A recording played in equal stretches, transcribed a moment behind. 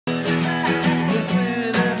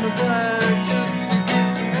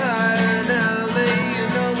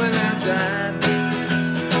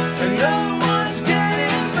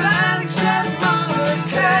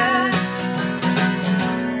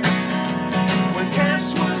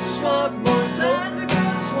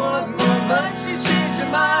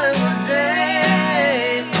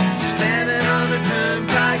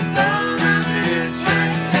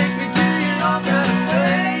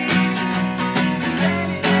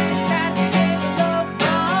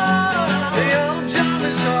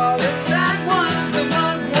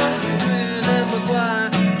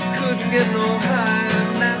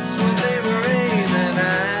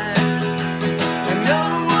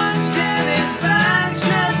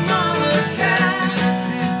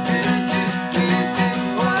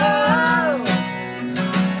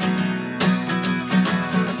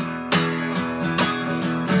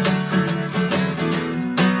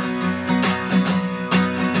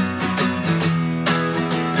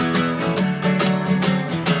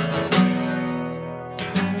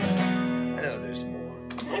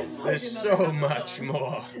so much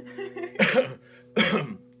more.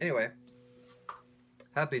 Anyway,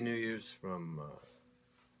 Happy New Year's from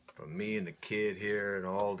me and the kid here and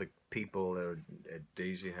all the people that are at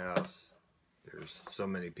Daisy House. There's so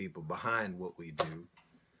many people behind what we do.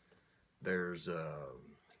 There's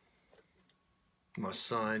my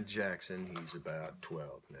son Jackson. He's about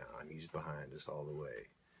 12 now, and he's behind us all the way.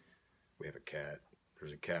 We have a cat.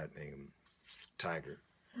 There's a cat named Tiger.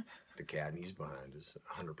 The cat, and he's behind us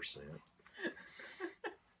 100%.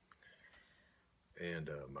 And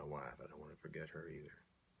my wife, I don't want to forget her either.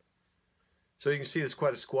 So you can see it's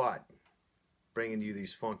quite a squad, bringing you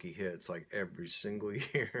these funky hits like every single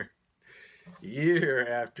year. Year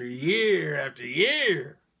after year after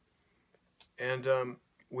year. And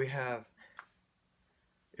we have,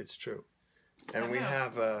 it's true. And we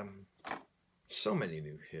have so many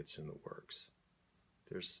new hits in the works.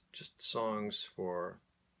 There's just songs for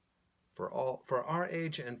our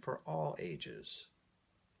age and for all ages.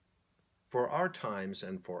 For our times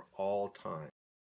and for all time.